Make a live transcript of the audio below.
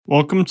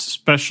Welcome to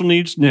Special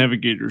Needs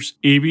Navigators,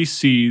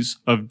 ABCs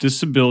of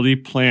Disability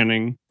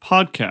Planning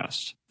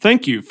podcast.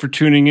 Thank you for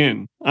tuning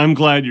in. I'm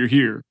glad you're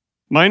here.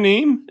 My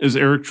name is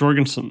Eric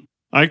Jorgensen.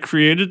 I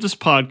created this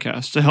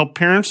podcast to help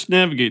parents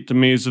navigate the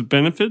maze of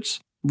benefits,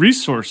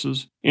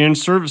 resources, and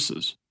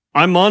services.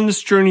 I'm on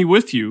this journey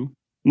with you.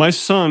 My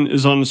son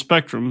is on the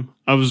spectrum.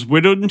 I was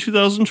widowed in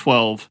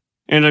 2012,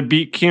 and I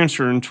beat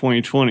cancer in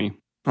 2020.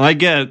 I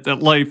get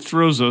that life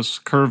throws us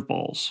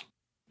curveballs.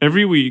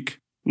 Every week,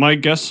 my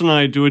guests and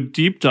I do a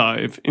deep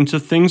dive into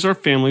things our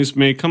families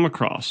may come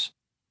across.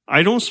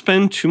 I don't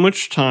spend too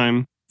much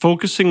time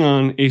focusing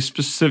on a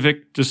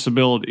specific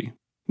disability.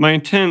 My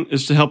intent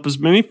is to help as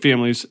many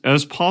families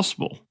as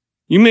possible.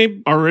 You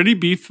may already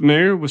be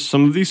familiar with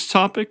some of these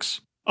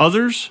topics,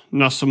 others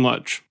not so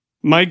much.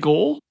 My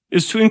goal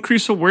is to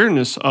increase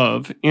awareness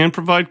of and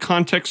provide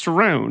context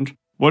around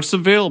what's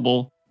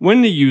available,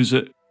 when to use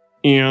it,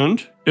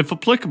 and, if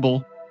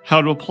applicable,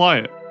 how to apply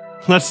it.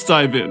 Let's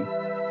dive in.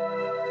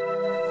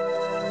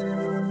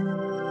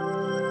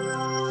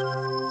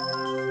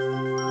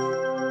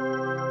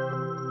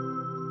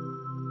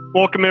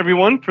 Welcome,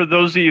 everyone. For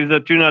those of you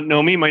that do not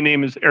know me, my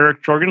name is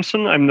Eric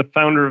Jorgensen. I'm the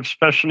founder of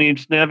Special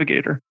Needs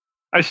Navigator.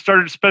 I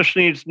started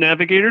Special Needs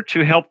Navigator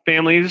to help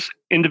families,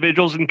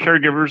 individuals, and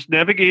caregivers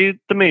navigate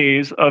the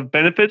maze of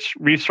benefits,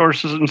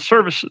 resources, and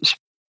services.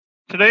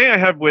 Today, I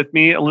have with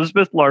me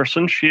Elizabeth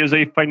Larson. She is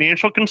a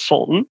financial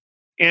consultant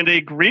and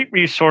a great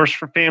resource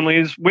for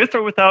families with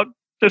or without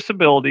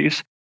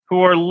disabilities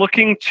who are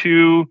looking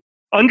to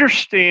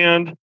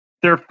understand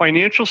their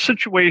financial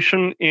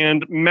situation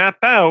and map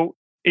out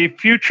a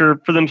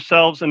future for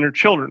themselves and their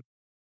children.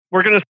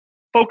 We're going to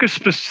focus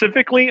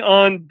specifically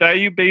on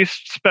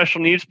value-based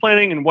special needs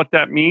planning and what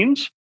that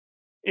means.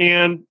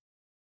 And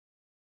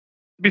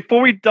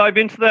before we dive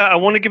into that, I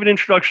want to give an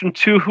introduction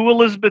to who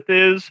Elizabeth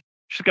is.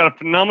 She's got a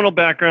phenomenal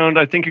background.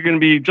 I think you're going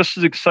to be just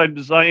as excited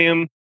as I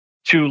am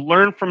to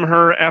learn from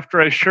her after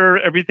I share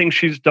everything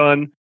she's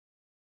done.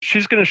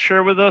 She's going to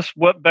share with us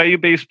what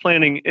value-based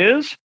planning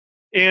is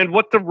and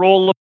what the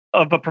role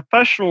of a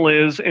professional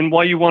is and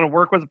why you want to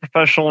work with a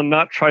professional and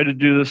not try to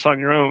do this on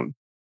your own.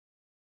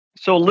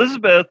 So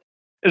Elizabeth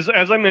is,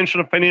 as I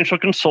mentioned, a financial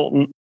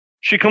consultant.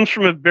 She comes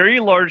from a very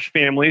large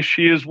family.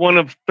 She is one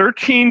of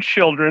 13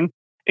 children,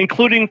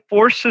 including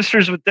 4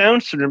 sisters with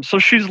Down syndrome. So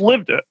she's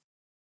lived it.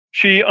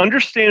 She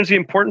understands the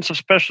importance of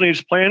special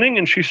needs planning,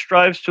 and she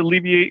strives to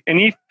alleviate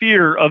any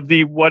fear of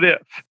the what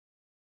if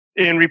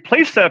and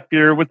replace that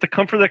fear with the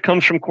comfort that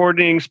comes from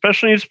coordinating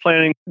special needs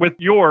planning with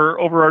your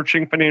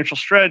overarching financial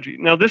strategy.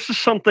 Now, this is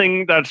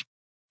something that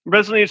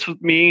resonates with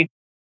me.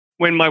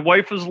 When my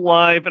wife was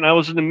alive and I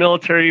was in the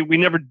military, we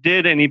never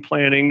did any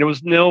planning. There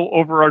was no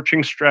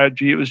overarching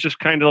strategy. It was just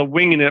kind of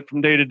winging it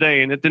from day to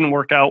day, and it didn't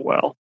work out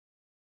well.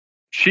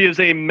 She is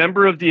a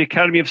member of the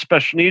Academy of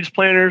Special Needs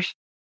Planners.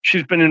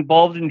 She's been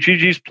involved in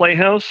Gigi's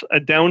Playhouse, a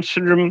Down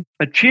syndrome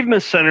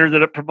achievement center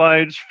that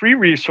provides free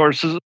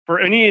resources for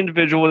any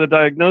individual with a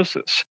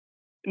diagnosis.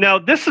 Now,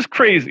 this is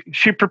crazy.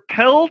 She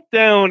propelled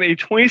down a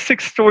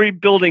 26-story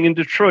building in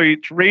Detroit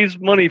to raise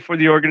money for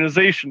the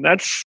organization.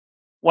 That's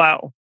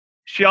wow.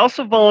 She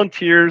also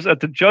volunteers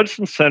at the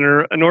Judson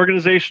Center, an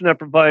organization that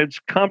provides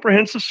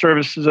comprehensive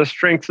services that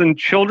strengthen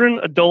children,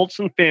 adults,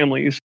 and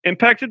families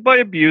impacted by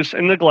abuse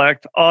and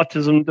neglect,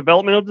 autism,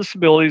 developmental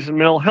disabilities, and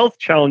mental health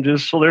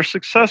challenges so they're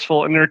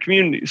successful in their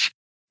communities.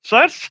 So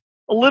that's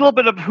a little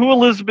bit of who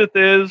Elizabeth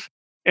is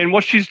and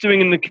what she's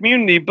doing in the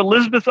community. But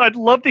Elizabeth, I'd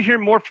love to hear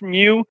more from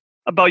you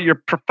about your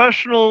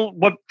professional,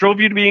 what drove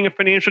you to being a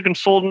financial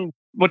consultant,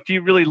 what do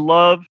you really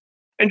love,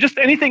 and just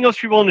anything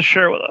else you're willing to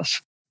share with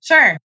us.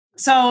 Sure.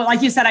 So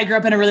like you said, I grew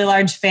up in a really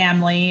large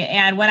family.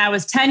 And when I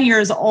was 10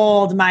 years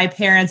old, my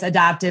parents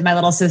adopted my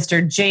little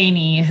sister,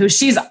 Janie, who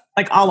she's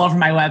like all over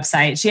my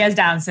website. She has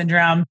Down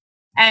syndrome.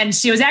 And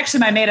she was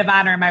actually my maid of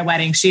honor in my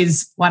wedding.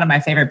 She's one of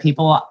my favorite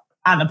people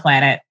on the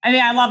planet. I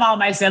mean, I love all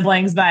my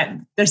siblings, but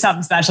there's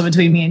something special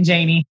between me and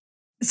Janie.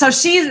 So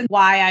she's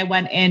why I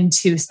went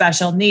into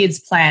special needs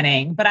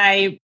planning. But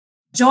I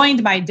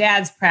joined my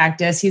dad's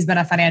practice. He's been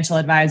a financial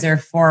advisor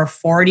for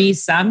 40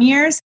 some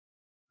years.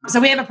 So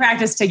we have a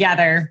practice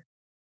together,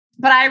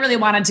 but I really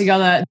wanted to go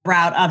the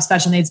route of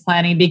special needs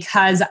planning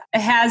because it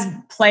has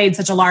played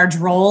such a large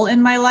role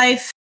in my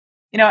life.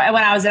 You know,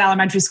 when I was in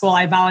elementary school,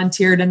 I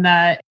volunteered in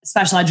the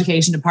special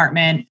education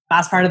department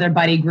as part of their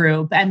buddy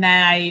group. And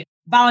then I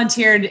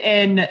volunteered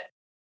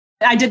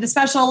I did the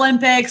Special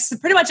Olympics,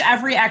 pretty much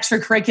every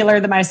extracurricular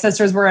that my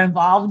sisters were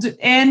involved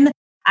in,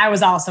 I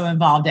was also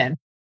involved in.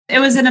 It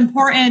was an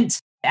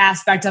important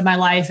aspect of my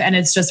life. And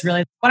it's just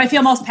really what I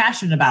feel most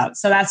passionate about.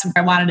 So that's what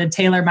I wanted to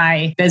tailor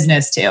my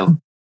business to.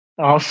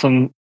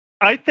 Awesome.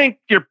 I think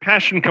your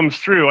passion comes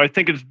through. I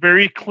think it's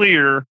very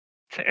clear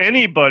to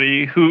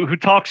anybody who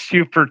talks to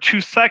you for 2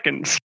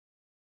 seconds,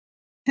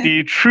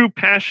 the true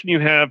passion you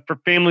have for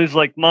families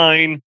like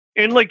mine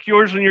and like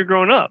yours when you're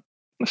growing up.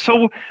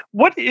 So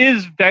what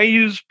is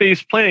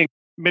values-based planning?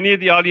 Many of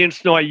the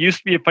audience know I used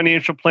to be a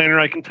financial planner.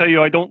 I can tell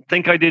you I don't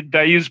think I did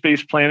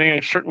values-based planning.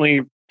 I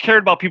certainly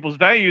cared about people's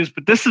values,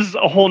 but this is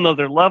a whole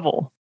nother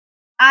level.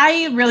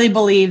 I really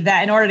believe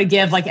that in order to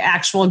give like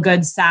actual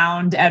good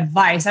sound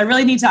advice, I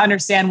really need to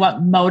understand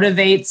what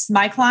motivates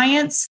my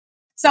clients.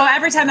 So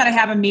every time that I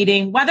have a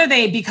meeting, whether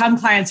they become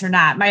clients or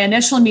not, my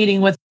initial meeting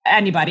with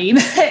anybody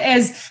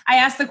is I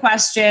ask the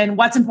question,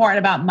 what's important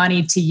about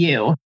money to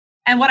you?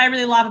 And what I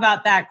really love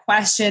about that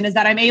question is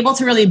that I'm able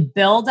to really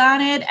build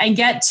on it and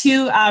get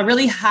to a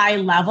really high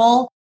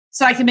level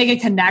so I can make a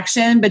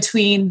connection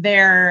between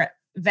their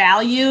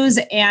values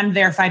and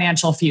their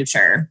financial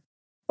future.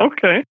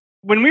 Okay.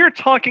 When we were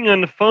talking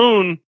on the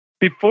phone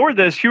before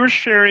this, you were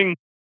sharing,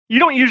 you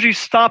don't usually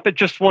stop at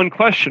just one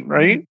question,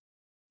 right?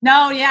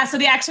 No, yeah. So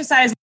the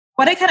exercise,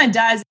 what it kind of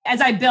does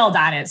as I build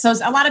on it. So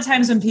a lot of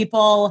times when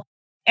people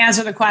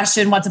answer the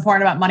question, what's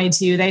important about money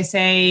to you? They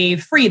say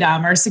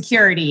freedom or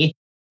security.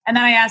 And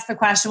then I ask the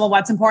question, well,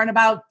 what's important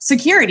about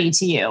security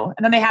to you?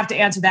 And then they have to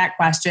answer that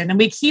question. And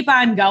we keep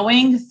on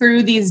going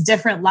through these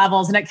different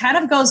levels. And it kind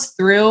of goes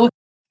through,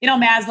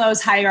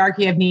 Maslow's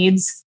hierarchy of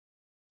needs.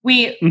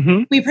 We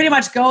pretty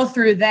much go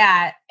through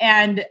that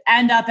and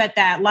end up at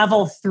that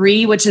level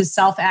 3, which is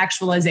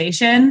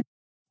self-actualization,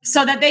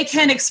 so that they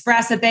can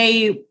express that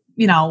they,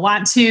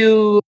 want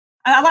to,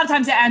 a lot of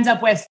times it ends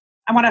up with,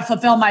 I want to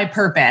fulfill my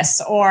purpose,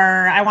 or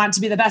I want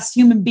to be the best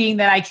human being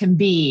that I can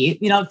be,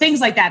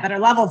 things like that are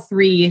level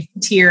 3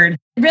 tiered.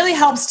 It really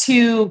helps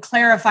to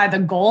clarify the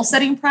goal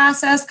setting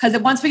process, because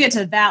once we get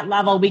to that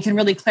level, we can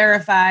really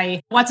clarify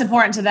what's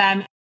important to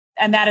them.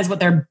 And that is what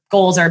their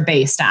goals are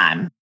based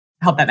on.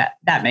 I hope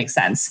that makes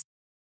sense.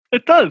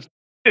 It does.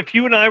 If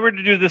you and I were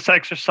to do this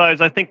exercise,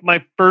 I think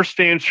my first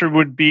answer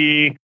would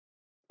be,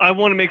 I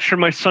want to make sure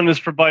my son is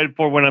provided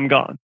for when I'm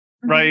gone,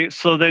 right?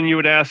 So then you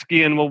would ask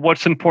Ian, well,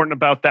 what's important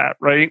about that,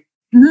 right?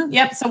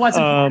 Yep. So what's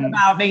important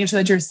about making sure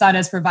that your son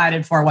is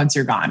provided for once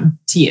you're gone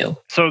to you?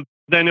 So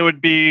then it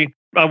would be,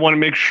 I want to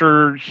make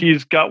sure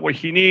he's got what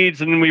he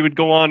needs. And then we would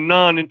go on and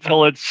on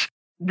until it's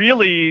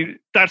really,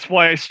 that's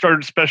why I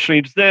started Special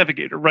Needs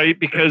Navigator, right?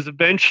 Because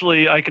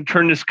eventually I can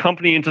turn this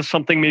company into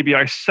something maybe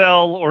I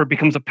sell, or it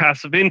becomes a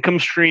passive income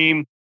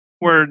stream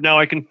where now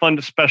I can fund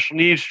a special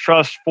needs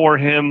trust for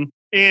him.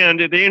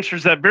 And it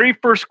answers that very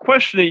first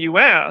question that you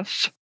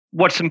asked,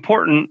 what's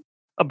important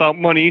about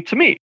money to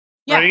me,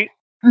 right?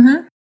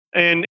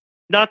 And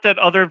not that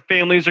other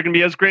families are going to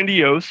be as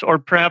grandiose, or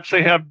perhaps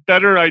they have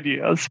better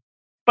ideas,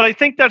 but I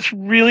think that's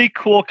really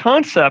cool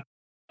concept.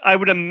 I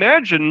would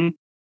imagine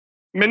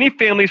many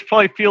families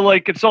probably feel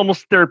like it's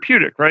almost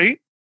therapeutic, right?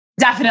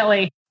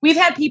 Definitely. We've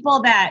had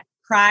people that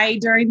cry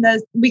during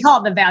we call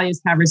it the values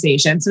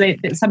conversation. So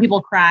some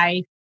people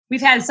cry.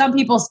 We've had some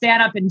people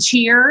stand up and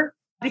cheer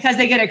because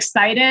they get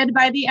excited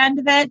by the end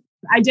of it.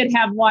 I did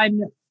have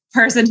one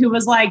person who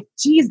was like,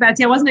 geez,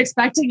 Betsy, I wasn't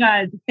expecting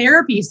a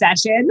therapy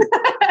session.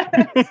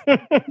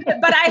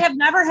 But I have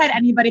never had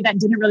anybody that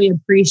didn't really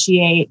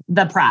appreciate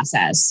the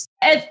process.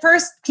 At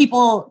first,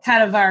 people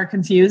kind of are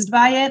confused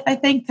by it, I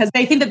think, because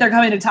they think that they're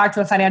coming to talk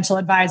to a financial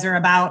advisor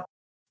about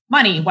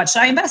money. What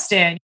should I invest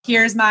in?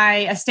 Here's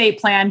my estate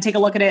plan. Take a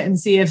look at it and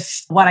see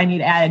if what I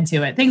need added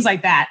to it. Things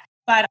like that.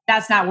 But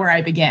that's not where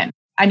I begin.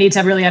 I need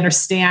to really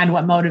understand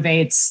what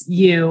motivates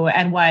you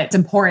and what's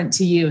important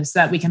to you so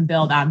that we can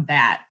build on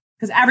that.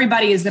 Because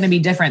everybody is going to be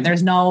different.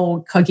 There's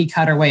no cookie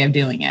cutter way of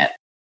doing it.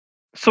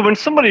 So when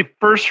somebody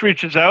first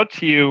reaches out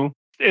to you,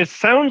 it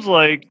sounds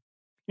like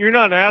you're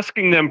not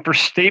asking them for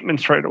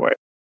statements right away.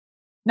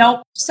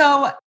 Nope.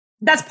 So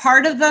that's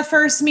part of the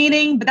first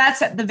meeting, but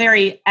that's at the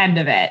very end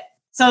of it.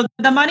 So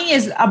the money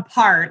is a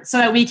part so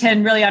that we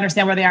can really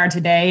understand where they are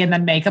today and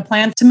then make a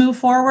plan to move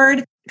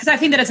forward. Because I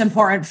think that it's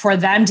important for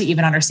them to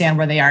even understand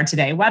where they are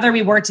today. Whether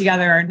we work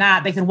together or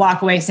not, they can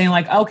walk away saying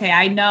like, okay,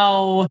 I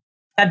know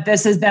that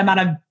this is the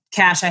amount of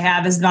cash I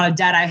have, this is the amount of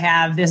debt I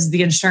have, this is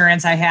the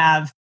insurance I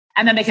have.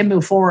 And then they can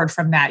move forward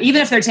from that,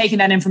 even if they're taking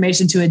that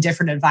information to a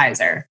different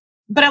advisor.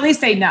 But at least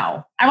they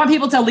know. I want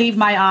people to leave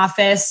my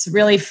office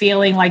really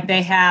feeling like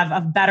they have a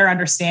better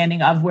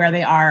understanding of where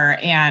they are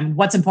and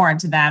what's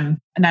important to them,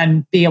 and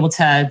then be able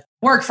to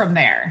work from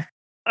there.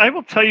 I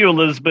will tell you,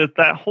 Elizabeth,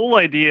 that whole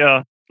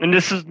idea, and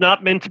this is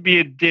not meant to be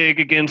a dig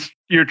against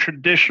your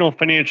traditional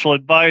financial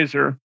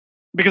advisor,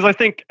 because I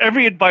think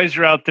every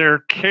advisor out there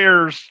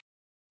cares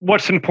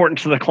what's important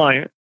to the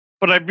client.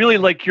 But I really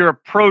like your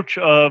approach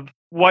of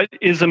what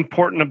is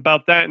important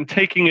about that and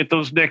taking it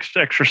those next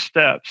extra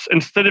steps.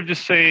 Instead of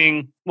just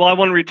saying, well, I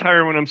want to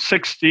retire when I'm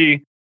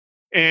 60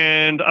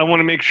 and I want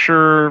to make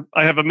sure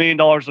I have $1 million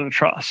in a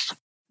trust.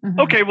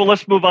 Okay, well,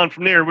 let's move on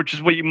from there, which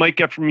is what you might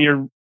get from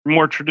your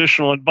more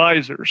traditional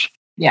advisors.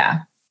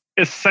 Yeah.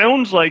 It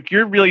sounds like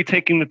you're really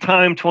taking the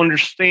time to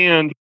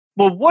understand,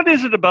 well, what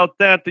is it about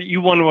that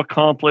you want to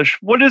accomplish?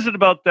 What is it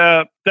about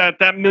that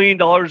 $1 million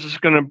is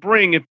going to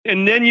bring?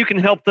 And then you can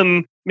help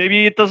them.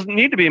 Maybe it doesn't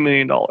need to be $1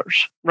 million,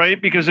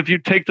 right? Because if you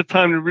take the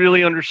time to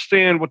really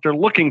understand what they're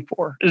looking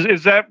for,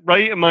 is that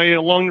right? Am I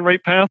along the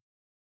right path?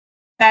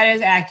 That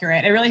is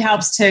accurate. It really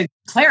helps to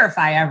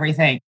clarify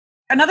everything.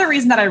 Another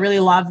reason that I really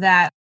love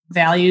that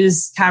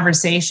values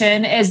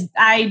conversation is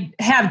I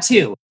have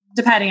two,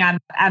 depending on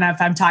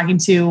if I'm talking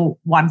to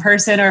one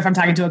person or if I'm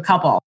talking to a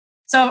couple.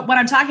 So when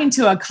I'm talking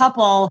to a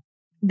couple,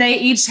 they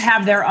each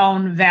have their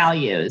own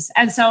values.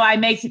 And so I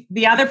make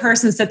the other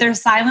person sit there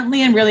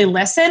silently and really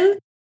listen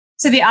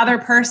to the other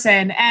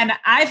person. And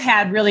I've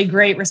had really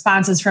great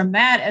responses from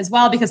that as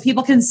well, because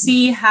people can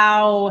see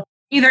how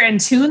either in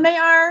tune they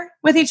are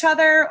with each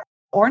other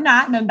or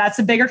not. And that's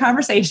a bigger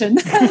conversation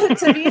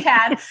to be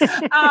had.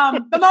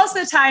 But most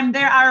of the time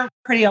they are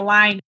pretty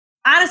aligned.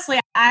 Honestly,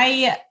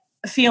 I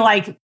feel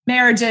like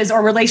marriages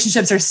or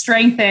relationships are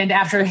strengthened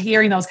after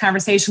hearing those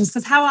conversations,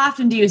 because how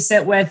often do you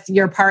sit with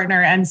your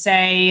partner and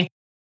say,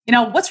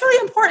 what's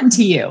really important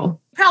to you? You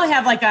probably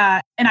have like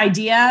an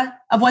idea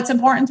of what's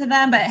important to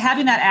them, but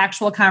having that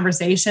actual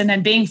conversation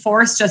and being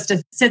forced just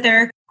to sit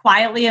there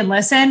quietly and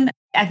listen,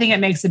 I think it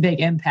makes a big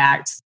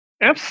impact.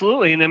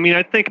 Absolutely. And I mean,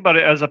 I think about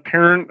it as a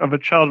parent of a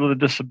child with a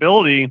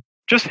disability,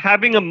 just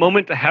having a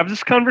moment to have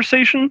this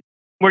conversation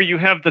where you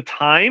have the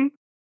time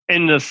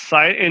and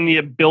the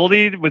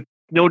ability with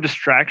no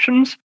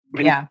distractions.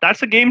 I mean,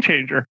 that's a game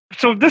changer.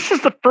 So this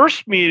is the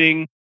first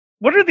meeting.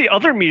 What are the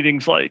other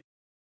meetings like?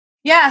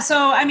 Yeah.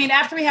 So, I mean,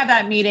 after we have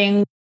that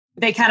meeting,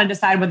 they kind of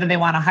decide whether they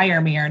want to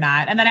hire me or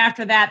not. And then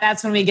after that,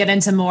 that's when we get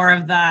into more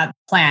of the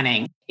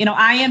planning.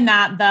 I am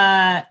not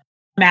the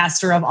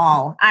master of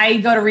all. I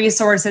go to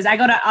resources. I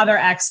go to other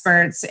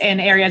experts in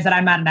areas that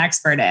I'm not an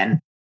expert in.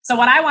 So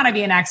what I want to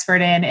be an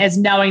expert in is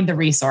knowing the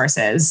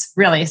resources,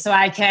 really. So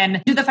I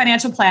can do the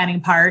financial planning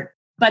part,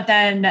 but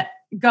then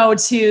go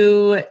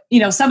to,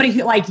 somebody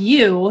who, like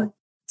you,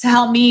 to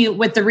help me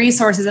with the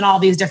resources in all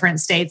these different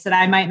states that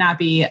I might not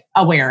be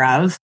aware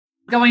of.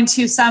 Going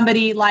to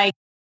somebody like,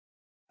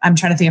 I'm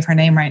trying to think of her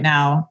name right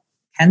now,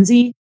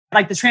 Kenzie,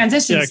 like the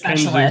transition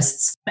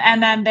specialists. Kenzie.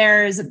 And then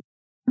there's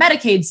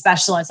Medicaid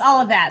specialists, all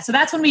of that. So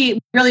that's when we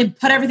really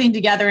put everything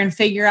together and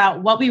figure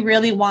out what we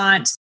really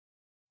want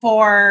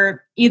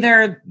for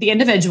either the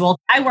individual.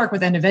 I work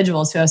with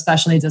individuals who have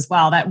special needs as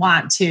well that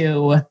want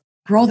to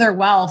grow their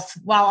wealth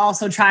while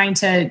also trying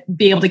to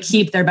be able to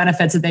keep their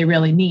benefits that they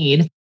really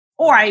need.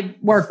 Or I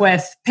work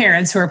with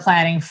parents who are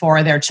planning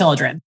for their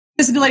children.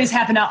 Disabilities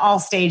happen at all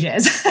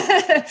stages.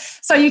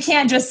 So you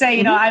can't just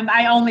say,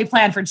 I only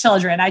plan for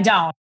children. I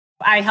don't.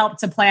 I help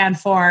to plan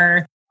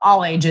for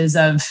all ages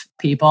of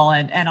people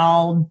and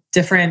all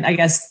different,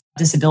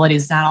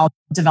 disabilities, not all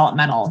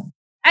developmental.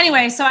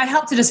 Anyway, so I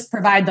help to just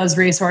provide those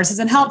resources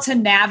and help to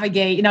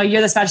navigate,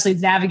 you're the special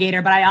needs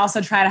navigator, but I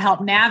also try to help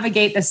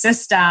navigate the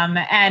system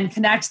and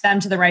connect them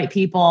to the right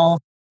people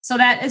so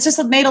that it's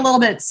just made a little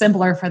bit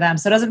simpler for them.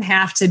 So it doesn't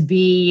have to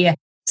be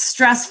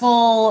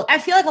stressful. I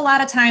feel like a lot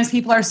of times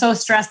people are so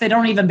stressed, they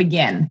don't even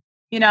begin,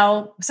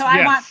 so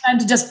I want them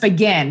to just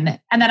begin,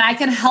 and then I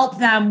can help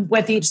them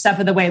with each step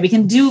of the way. We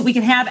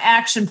can have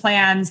action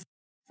plans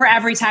for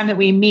every time that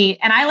we meet.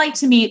 And I like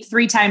to meet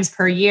 3 times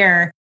per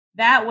year.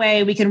 That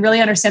way we can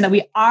really understand that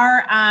we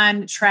are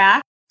on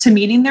track to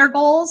meeting their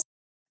goals.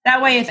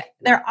 That way, if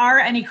there are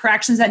any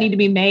corrections that need to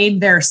be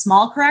made, they're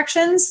small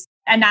corrections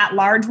and not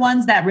large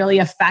ones that really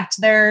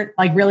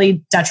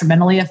really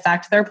detrimentally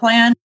affect their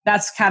plan.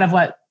 That's kind of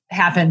what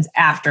happens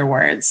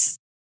afterwards.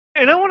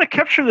 And I want to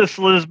capture this,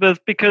 Elizabeth,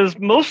 because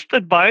most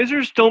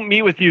advisors don't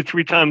meet with you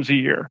 3 times a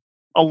year.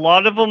 A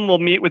lot of them will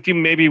meet with you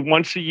maybe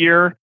once a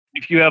year.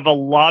 If you have a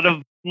lot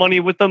of money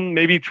with them,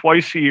 maybe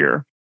twice a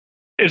year.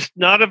 It's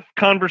not a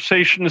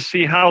conversation to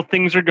see how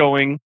things are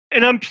going.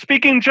 And I'm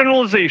speaking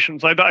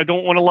generalizations. I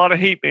don't want a lot of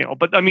hate mail,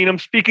 but I'm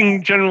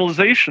speaking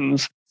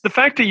generalizations. The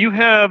fact that you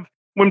have,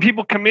 when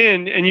people come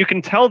in and you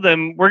can tell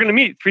them, we're going to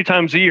meet 3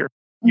 times a year.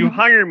 Mm-hmm. You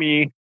hire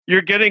me,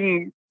 you're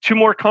getting 2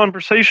 more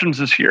conversations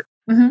this year.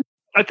 Mm-hmm.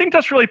 I think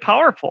that's really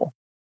powerful.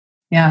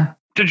 Yeah.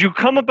 Did you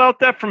come about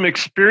that from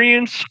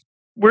experience?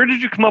 Where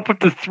did you come up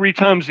with the 3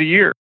 times a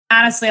year?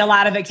 Honestly, a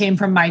lot of it came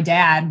from my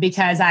dad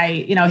because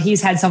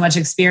he's had so much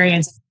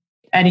experience.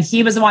 And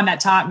he was the one that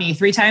taught me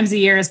 3 times a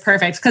year is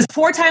perfect, because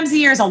 4 times a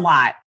year is a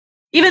lot.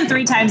 Even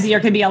 3 times a year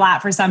can be a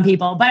lot for some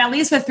people. But at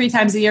least with 3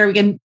 times a year, we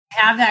can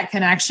have that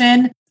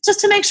connection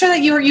just to make sure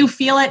that you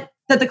feel it,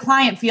 that the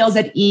client feels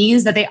at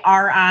ease, that they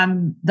are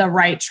on the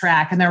right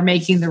track and they're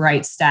making the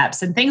right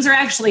steps and things are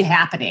actually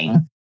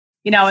happening.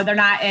 They're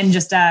not in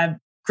just a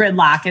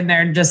gridlock and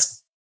they're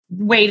just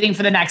waiting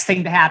for the next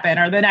thing to happen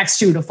or the next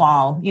shoe to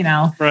fall,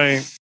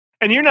 Right.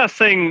 And you're not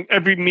saying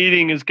every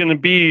meeting is going to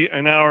be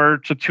an hour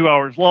to 2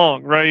 hours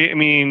long, right?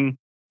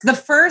 The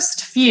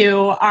first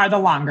few are the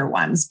longer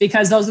ones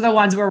because those are the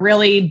ones we're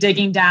really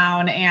digging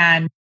down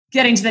and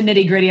getting to the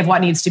nitty gritty of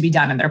what needs to be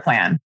done in their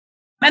plan.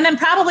 And then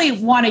probably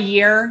 1 a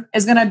year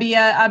is going to be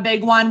a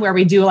big one where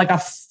we do like a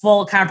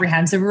full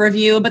comprehensive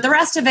review. But the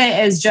rest of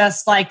it is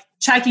just like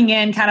checking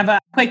in, kind of a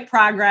quick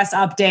progress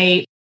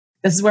update.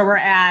 This is where we're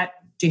at.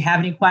 Do you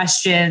have any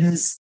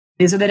questions?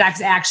 These are the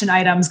next action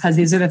items because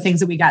these are the things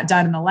that we got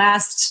done in the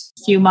last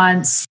few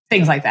months,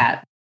 things like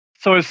that.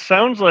 So it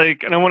sounds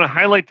like, and I want to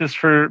highlight this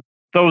for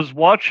those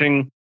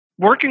watching,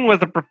 working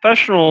with a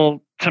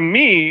professional to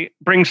me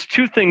brings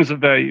 2 things of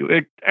value.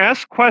 It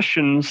asks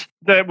questions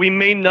that we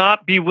may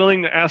not be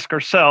willing to ask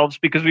ourselves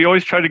because we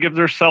always try to give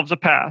ourselves a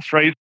pass,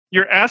 right?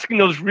 You're asking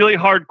those really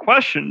hard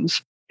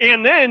questions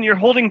and then you're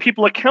holding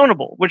people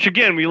accountable, which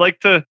again, we like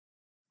to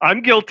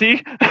I'm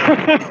guilty.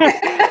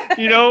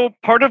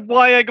 Part of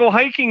why I go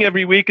hiking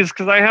every week is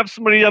because I have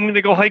somebody I'm going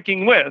to go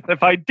hiking with.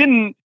 If I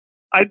didn't,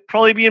 I'd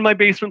probably be in my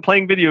basement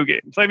playing video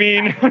games. I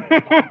mean,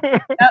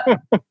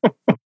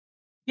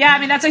 yeah, I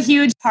mean, that's a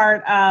huge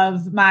part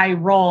of my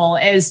role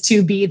is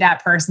to be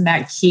that person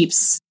that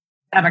keeps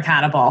them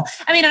accountable.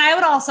 I mean, and I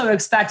would also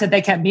expect that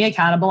they kept me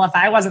accountable if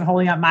I wasn't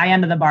holding up my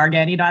end of the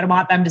bargain. I'd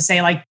want them to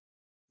say like,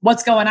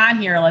 what's going on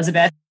here,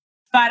 Elizabeth?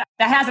 But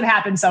that hasn't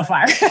happened so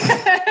far.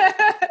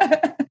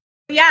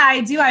 Yeah,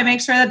 I do. I make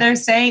sure that they're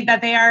saying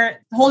that they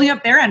are holding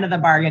up their end of the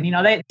bargain.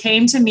 They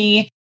came to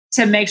me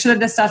to make sure that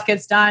this stuff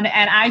gets done.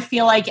 And I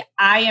feel like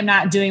I am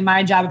not doing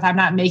my job if I'm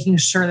not making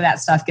sure that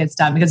stuff gets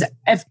done. Because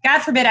if, God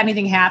forbid,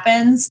 anything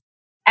happens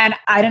and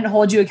I didn't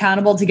hold you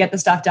accountable to get the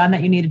stuff done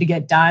that you needed to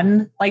get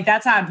done, like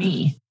that's on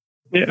me.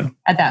 Yeah.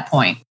 At that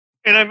point.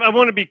 And I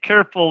want to be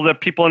careful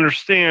that people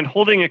understand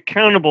holding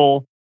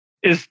accountable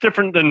is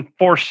different than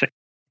forcing.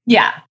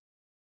 Yeah.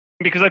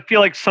 Because I feel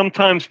like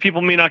sometimes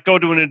people may not go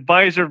to an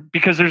advisor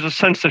because there's a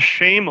sense of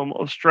shame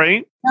almost,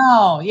 right?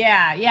 Oh,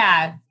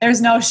 yeah.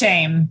 There's no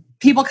shame.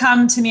 People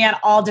come to me at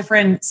all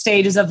different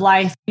stages of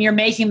life. You're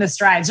making the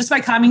strides just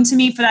by coming to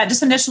me for that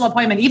just initial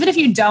appointment. Even if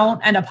you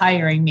don't end up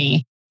hiring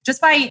me,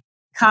 just by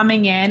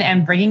coming in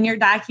and bringing your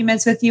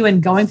documents with you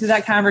and going through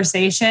that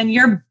conversation,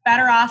 you're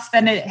better off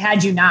than it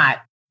had you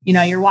not.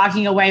 You're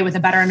walking away with a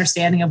better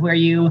understanding of where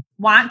you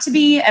want to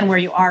be and where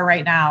you are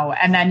right now.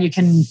 And then you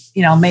can,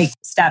 make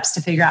steps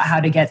to figure out how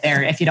to get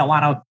there if you don't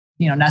want to,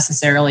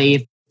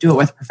 necessarily do it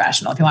with a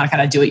professional. If you want to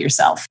kind of do it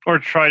yourself. Or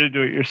try to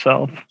do it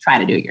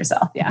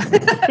yourself. Yeah.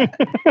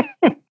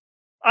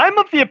 I'm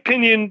of the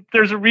opinion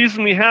there's a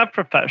reason we have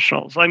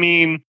professionals. I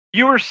mean,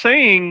 you were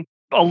saying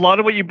a lot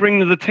of what you bring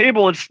to the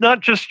table, it's not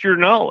just your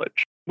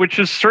knowledge, which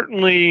is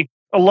certainly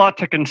a lot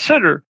to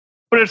consider,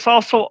 but it's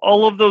also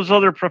all of those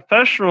other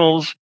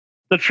professionals,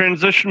 the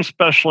transition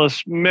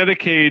specialist,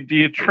 Medicaid,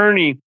 the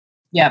attorney.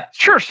 Yeah.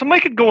 Sure,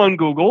 somebody could go on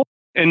Google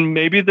and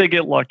maybe they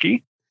get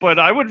lucky, but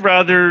I would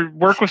rather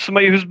work with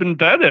somebody who's been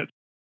vetted.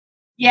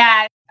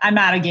 Yeah, I'm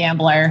not a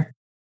gambler.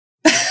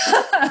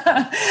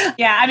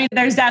 Yeah, I mean,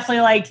 there's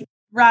definitely like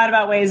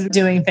roundabout ways of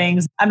doing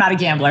things. I'm not a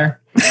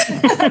gambler.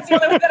 That's the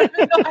only way that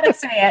I know how to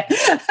say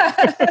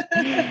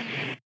it.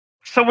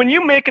 So when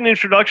you make an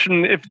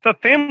introduction, if the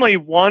family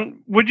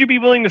would you be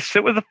willing to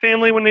sit with the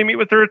family when they meet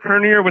with their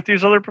attorney or with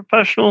these other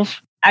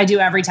professionals? I do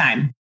every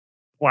time.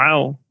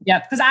 Wow.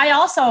 Yep. Because I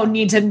also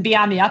need to be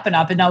on the up and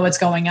up and know what's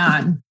going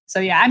on. So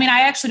yeah, I mean,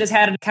 I actually just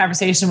had a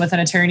conversation with an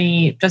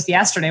attorney just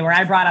yesterday where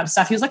I brought up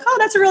stuff. He was like, oh,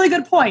 that's a really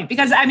good point.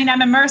 Because I mean,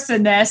 I'm immersed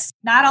in this.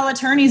 Not all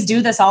attorneys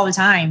do this all the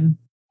time.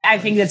 I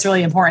think it's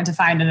really important to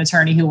find an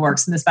attorney who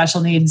works in the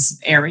special needs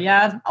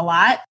area a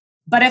lot.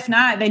 But if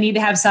not, they need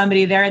to have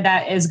somebody there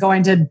that is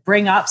going to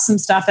bring up some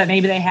stuff that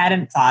maybe they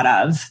hadn't thought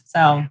of.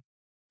 So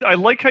I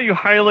like how you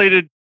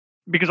highlighted,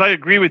 because I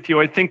agree with you.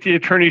 I think the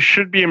attorney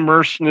should be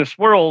immersed in this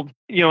world.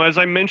 As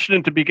I mentioned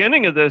at the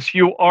beginning of this,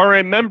 you are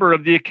a member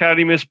of the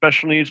Academy of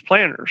Special Needs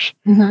Planners.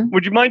 Mm-hmm.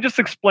 Would you mind just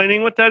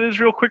explaining what that is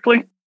real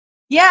quickly?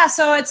 Yeah,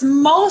 so it's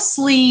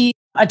mostly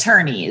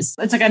attorneys.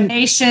 It's like a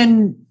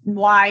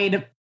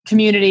nationwide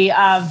community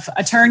of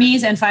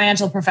attorneys and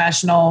financial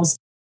professionals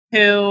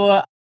who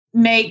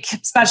make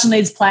special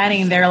needs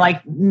planning their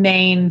like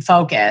main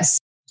focus.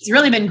 It's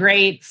really been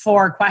great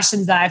for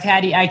questions that I've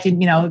had. I can,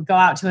 go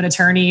out to an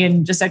attorney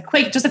and just a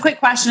quick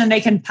question and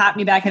they can pop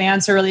me back an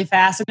answer really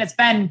fast. And it's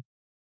been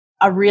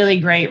a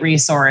really great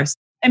resource.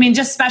 I mean,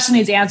 just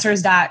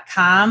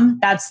specialneedsanswers.com.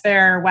 That's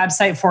their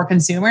website for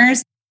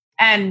consumers.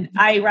 And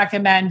I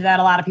recommend that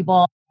a lot of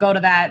people go to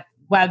that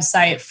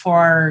website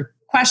for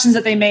questions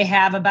that they may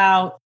have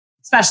about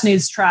special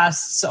needs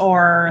trusts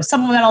or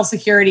supplemental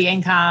security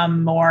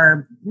income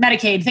or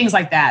Medicaid, things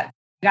like that.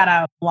 Got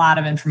a lot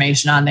of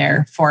information on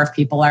there for if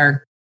people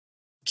are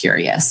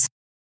curious.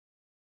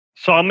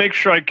 So I'll make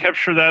sure I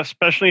capture that,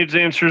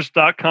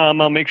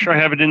 specialneedsanswers.com. I'll make sure I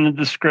have it in the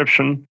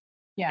description.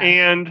 Yeah.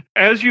 And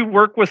as you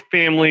work with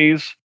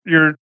families,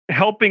 you're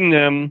helping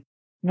them,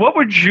 what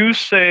would you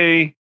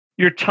say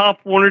your top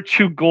one or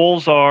two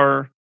goals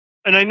are?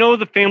 And I know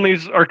the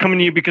families are coming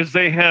to you because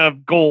they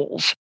have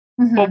goals.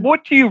 Mm-hmm. But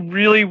what do you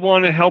really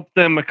want to help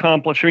them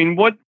accomplish? I mean,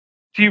 what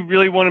do you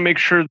really want to make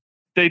sure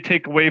they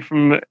take away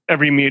from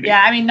every meeting?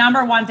 Yeah, I mean,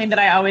 number one thing that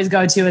I always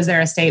go to is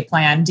their estate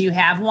plan. Do you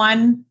have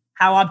one?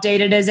 How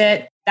updated is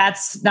it?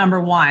 That's number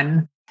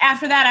one.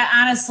 After that,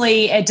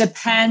 honestly, it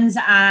depends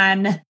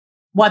on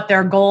what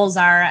their goals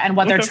are and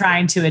what they're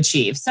trying to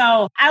achieve.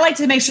 So I like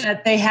to make sure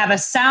that they have a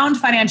sound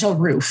financial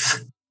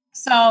roof.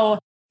 So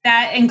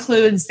that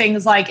includes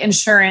things like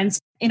insurance.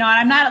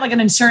 I'm not like an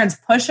insurance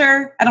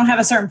pusher. I don't have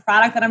a certain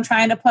product that I'm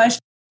trying to push,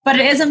 but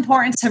it is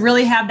important to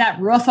really have that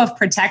roof of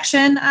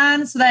protection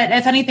on so that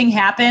if anything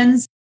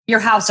happens, your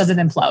house doesn't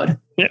implode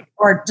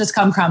or just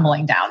come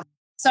crumbling down.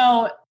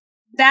 So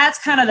that's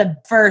kind of the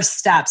first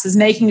steps is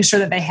making sure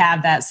that they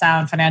have that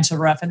sound financial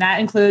roof. And that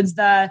includes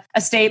the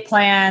estate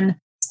plan,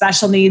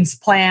 special needs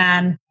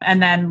plan,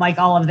 and then like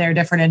all of their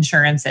different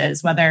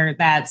insurances, whether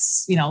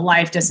that's,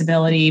 life,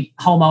 disability,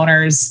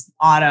 homeowners,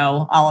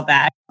 auto, all of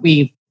that.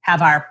 We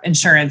have our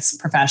insurance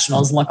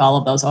professionals look all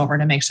of those over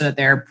to make sure that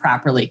they're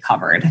properly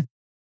covered.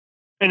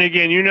 And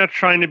again, you're not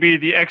trying to be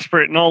the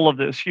expert in all of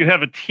this. You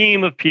have a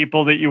team of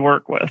people that you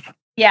work with.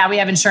 Yeah, we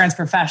have insurance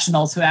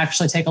professionals who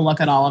actually take a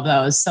look at all of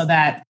those, so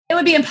that it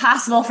would be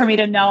impossible for me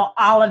to know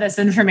all of this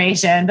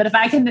information. But if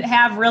I can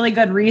have really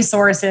good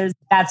resources,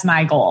 that's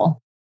my goal.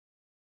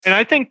 And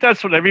I think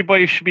that's what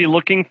everybody should be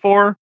looking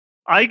for.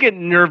 I get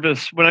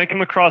nervous when I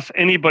come across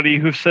anybody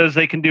who says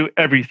they can do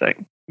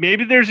everything.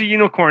 Maybe there's a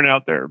unicorn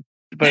out there,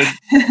 but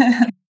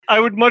I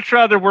would much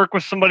rather work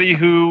with somebody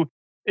who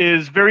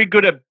is very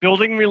good at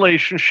building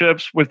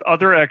relationships with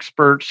other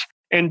experts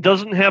and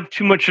doesn't have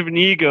too much of an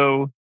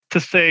ego to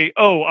say,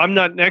 oh, I'm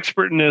not an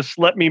expert in this.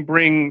 Let me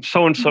bring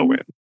so-and-so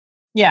in.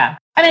 Yeah.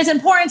 I mean, it's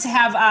important to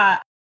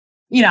have,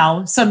 you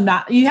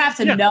have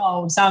to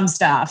know some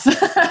stuff.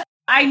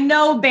 I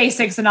know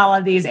basics in all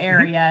of these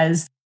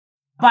areas,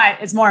 but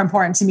it's more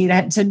important to me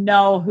to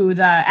know who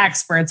the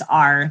experts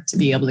are to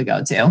be able to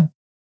go to.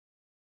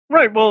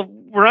 Right. Well,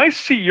 where I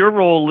see your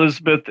role,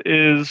 Elizabeth,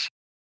 is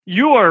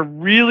you are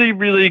really,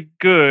 really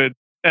good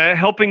at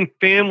helping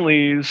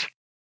families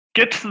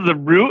get to the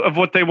root of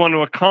what they want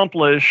to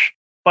accomplish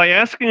by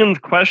asking them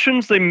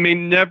questions they may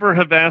never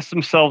have asked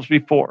themselves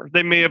before.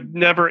 They may have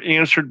never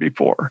answered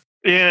before.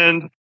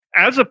 And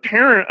as a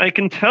parent, I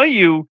can tell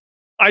you,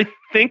 I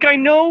think I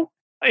know,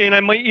 and I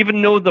might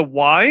even know the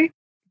why,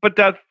 but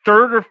that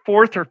third or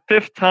fourth or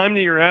fifth time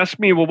that you're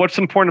asking me, well, what's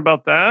important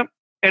about that?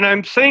 And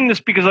I'm saying this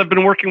because I've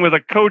been working with a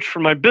coach for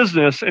my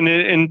business, and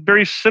in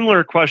very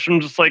similar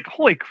questions, it's like,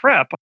 holy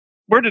crap,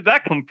 where did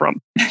that come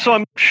from? So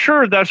I'm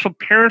sure that's what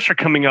parents are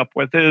coming up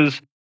with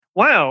is,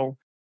 wow,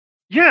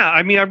 yeah,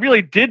 I mean, I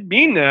really did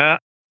mean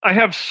that. I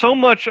have so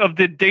much of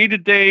the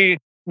day-to-day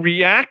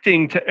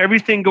reacting to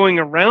everything going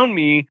around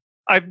me.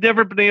 I've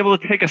never been able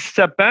to take a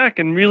step back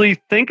and really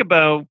think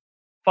about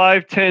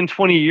 5, 10,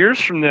 20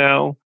 years from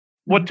now,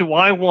 what do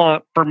I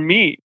want for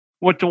me?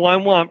 What do I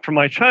want for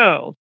my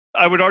child?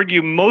 I would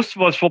argue most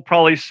of us will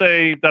probably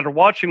say that are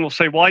watching will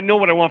say, well, I know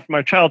what I want for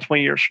my child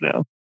 20 years from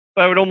now.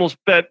 But I would almost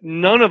bet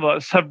none of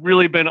us have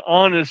really been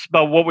honest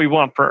about what we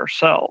want for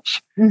ourselves.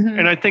 Mm-hmm.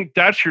 And I think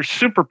that's your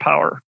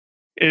superpower,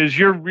 is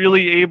you're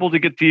really able to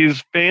get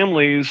these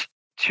families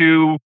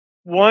to,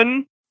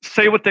 one,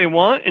 say what they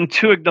want, and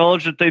two,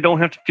 acknowledge that they don't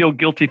have to feel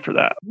guilty for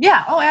that.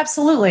 Yeah. Oh,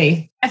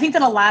 absolutely. I think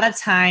that a lot of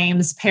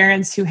times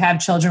parents who have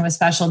children with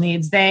special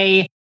needs,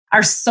 they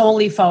are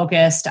solely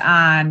focused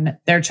on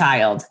their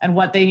child and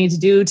what they need to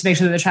do to make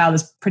sure that their child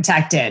is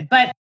protected.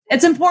 But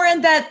it's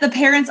important that the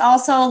parents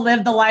also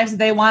live the lives that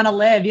they want to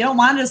live. You don't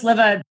want to just live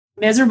a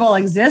miserable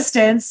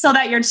existence so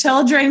that your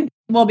children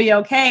will be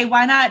okay.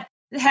 Why not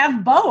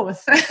have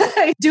both?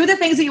 Do the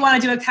things that you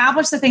want to do,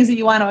 accomplish the things that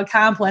you want to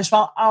accomplish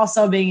while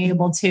also being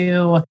able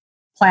to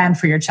plan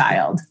for your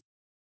child.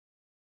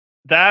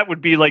 That would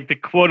be like the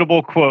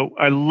quotable quote.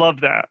 I love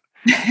that.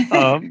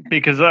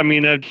 Because I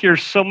mean, I hear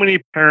so many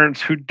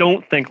parents who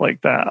don't think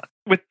like that.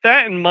 With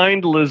that in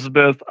mind,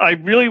 Elizabeth, I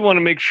really want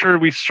to make sure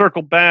we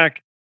circle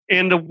back.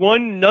 And the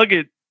one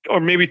nugget, or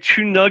maybe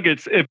two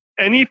nuggets, if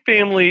any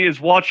family is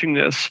watching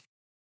this,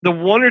 the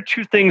one or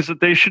two things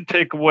that they should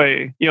take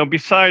away,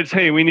 besides,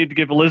 hey, we need to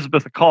give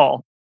Elizabeth a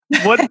call.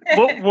 What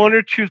one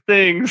or two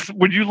things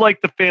would you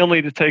like the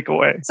family to take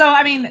away? So,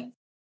 I mean,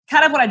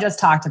 kind of what I just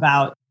talked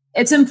about.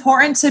 It's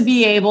important to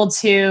be able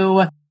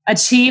to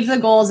achieve the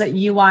goals that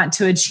you want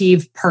to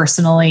achieve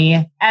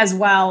personally, as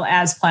well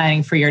as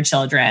planning for your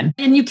children.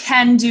 And you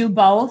can do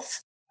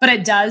both, but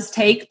it does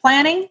take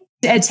planning.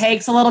 It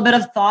takes a little bit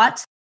of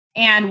thought,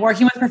 and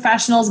working with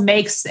professionals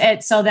makes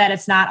it so that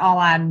it's not all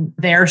on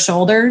their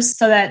shoulders,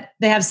 so that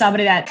they have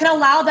somebody that can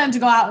allow them to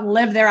go out and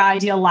live their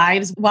ideal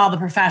lives while the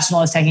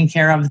professional is taking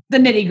care of the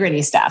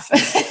nitty-gritty stuff,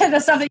 the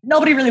stuff that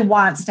nobody really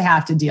wants to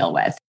have to deal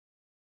with.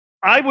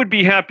 I would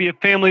be happy if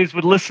families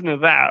would listen to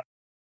that.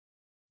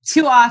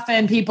 Too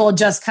often people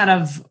just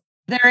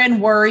they're in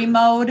worry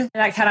mode.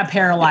 That kind of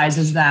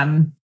paralyzes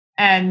them.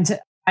 And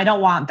I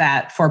don't want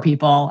that for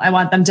people. I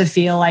want them to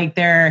feel like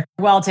they're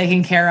well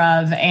taken care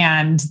of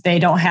and they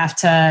don't have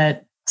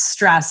to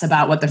stress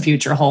about what the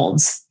future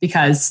holds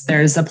because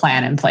there's a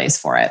plan in place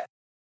for it.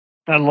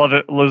 I love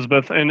it,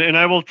 Elizabeth. And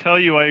I will tell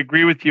you, I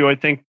agree with you. I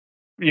think,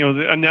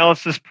 the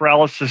analysis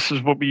paralysis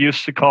is what we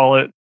used to call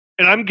it.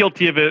 And I'm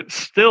guilty of it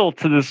still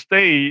to this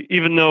day,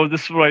 even though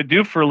this is what I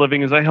do for a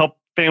living, is I help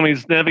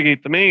families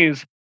navigate the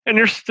maze. And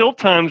there's still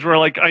times where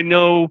I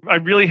know I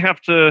really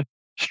have to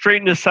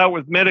straighten this out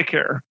with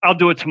Medicare. I'll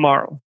do it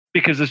tomorrow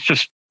because it's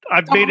just,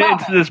 I've made it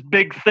into this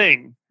big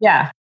thing.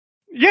 Yeah.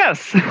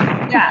 Yes.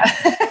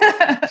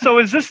 Yeah. So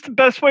is this the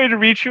best way to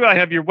reach you? I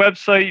have your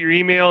website, your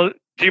email.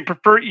 Do you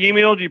prefer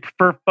email? Do you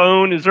prefer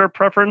phone? Is there a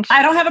preference?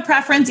 I don't have a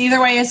preference.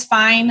 Either way is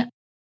fine.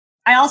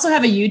 I also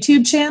have a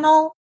YouTube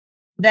channel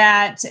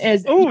that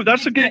is... Oh,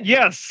 that's a good...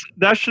 Yes,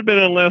 that should have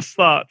been on Last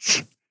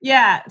Thoughts.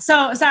 Yeah.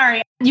 So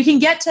sorry. You can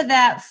get to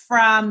that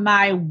from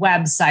my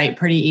website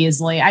pretty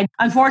easily.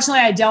 Unfortunately,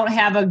 I don't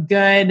have a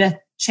good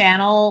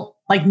channel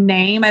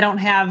name. I don't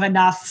have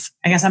enough.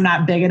 I guess I'm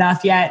not big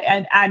enough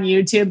yet on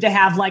YouTube to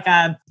have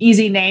a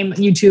easy name,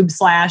 YouTube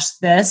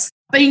 / this.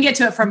 But you can get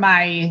to it from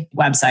my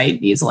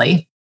website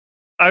easily.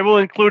 I will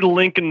include a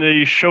link in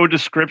the show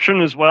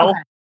description as well. Okay.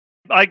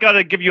 I got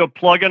to give you a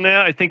plug on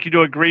that. I think you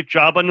do a great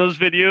job on those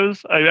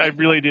videos. I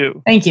really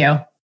do. Thank you.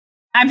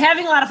 I'm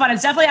having a lot of fun.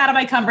 It's definitely out of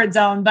my comfort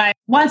zone, but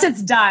once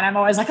it's done, I'm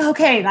always like,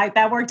 okay,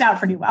 that worked out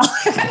pretty well.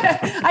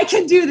 I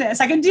can do this.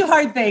 I can do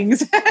hard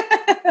things.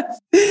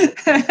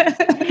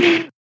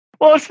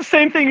 Well, it's the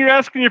same thing you're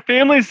asking your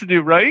families to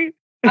do, right?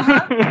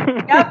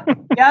 Yep.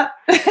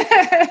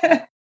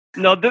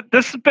 No,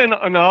 this has been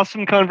an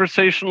awesome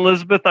conversation,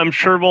 Elizabeth. I'm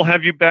sure we'll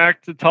have you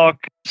back to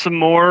talk some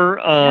more.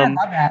 I love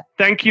that.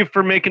 Thank you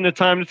for making the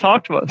time to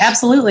talk to us.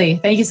 Absolutely.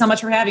 Thank you so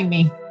much for having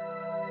me.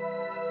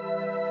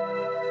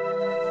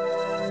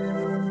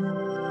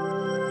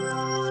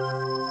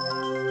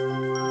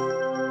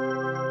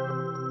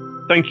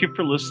 Thank you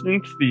for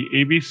listening to the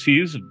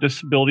ABCs of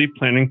Disability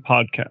Planning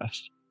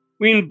podcast.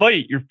 We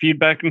invite your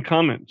feedback and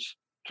comments.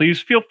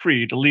 Please feel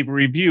free to leave a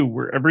review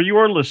wherever you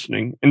are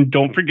listening, and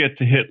don't forget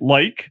to hit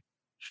like,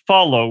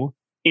 follow,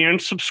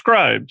 and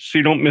subscribe so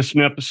you don't miss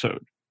an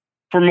episode.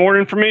 For more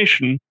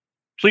information,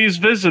 please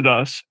visit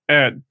us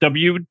at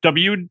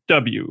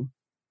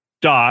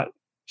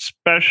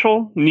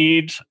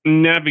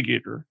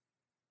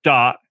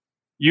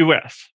www.specialneedsnavigator.us.